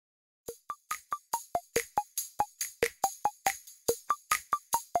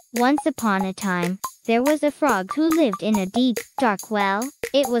Once upon a time, there was a frog who lived in a deep, dark well.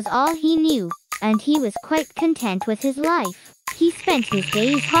 It was all he knew, and he was quite content with his life. He spent his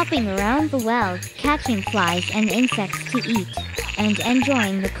days hopping around the well, catching flies and insects to eat, and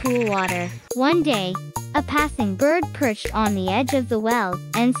enjoying the cool water. One day, a passing bird perched on the edge of the well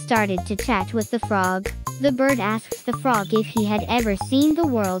and started to chat with the frog. The bird asked the frog if he had ever seen the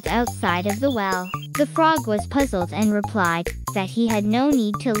world outside of the well. The frog was puzzled and replied that he had no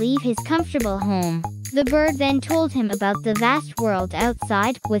need to leave his comfortable home. The bird then told him about the vast world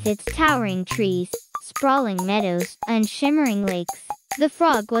outside with its towering trees, sprawling meadows, and shimmering lakes. The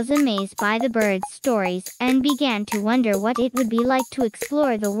frog was amazed by the bird's stories and began to wonder what it would be like to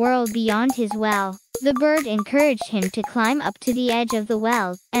explore the world beyond his well. The bird encouraged him to climb up to the edge of the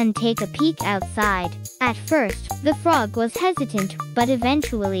well and take a peek outside. At first, the frog was hesitant, but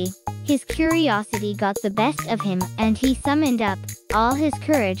eventually, his curiosity got the best of him and he summoned up all his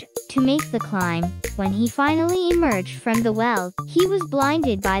courage to make the climb. When he finally emerged from the well, he was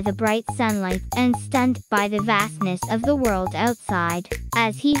blinded by the bright sunlight and stunned by the vastness of the world outside.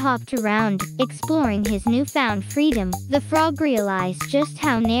 As he hopped around, exploring his newfound freedom, the frog realized just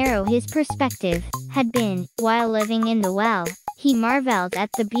how narrow his perspective had been. While living in the well, he marveled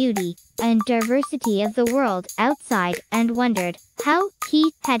at the beauty and diversity of the world outside and wondered how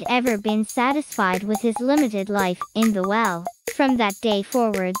he had ever been satisfied with his limited life in the well. From that day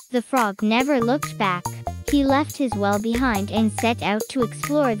forward, the frog never looked back. He left his well behind and set out to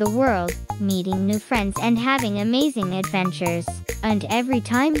explore the world, meeting new friends and having amazing adventures. And every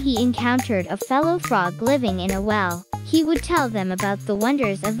time he encountered a fellow frog living in a well, he would tell them about the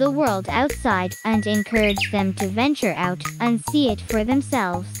wonders of the world outside and encourage them to venture out and see it for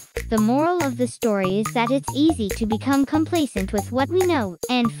themselves. The moral of the story is that it's easy to become complacent with what we know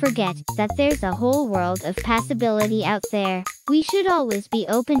and forget that there's a whole world of possibility out there. We should always be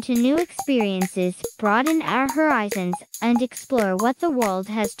open to new experiences, broaden our horizons, and explore what the world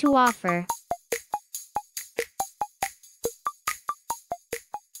has to offer.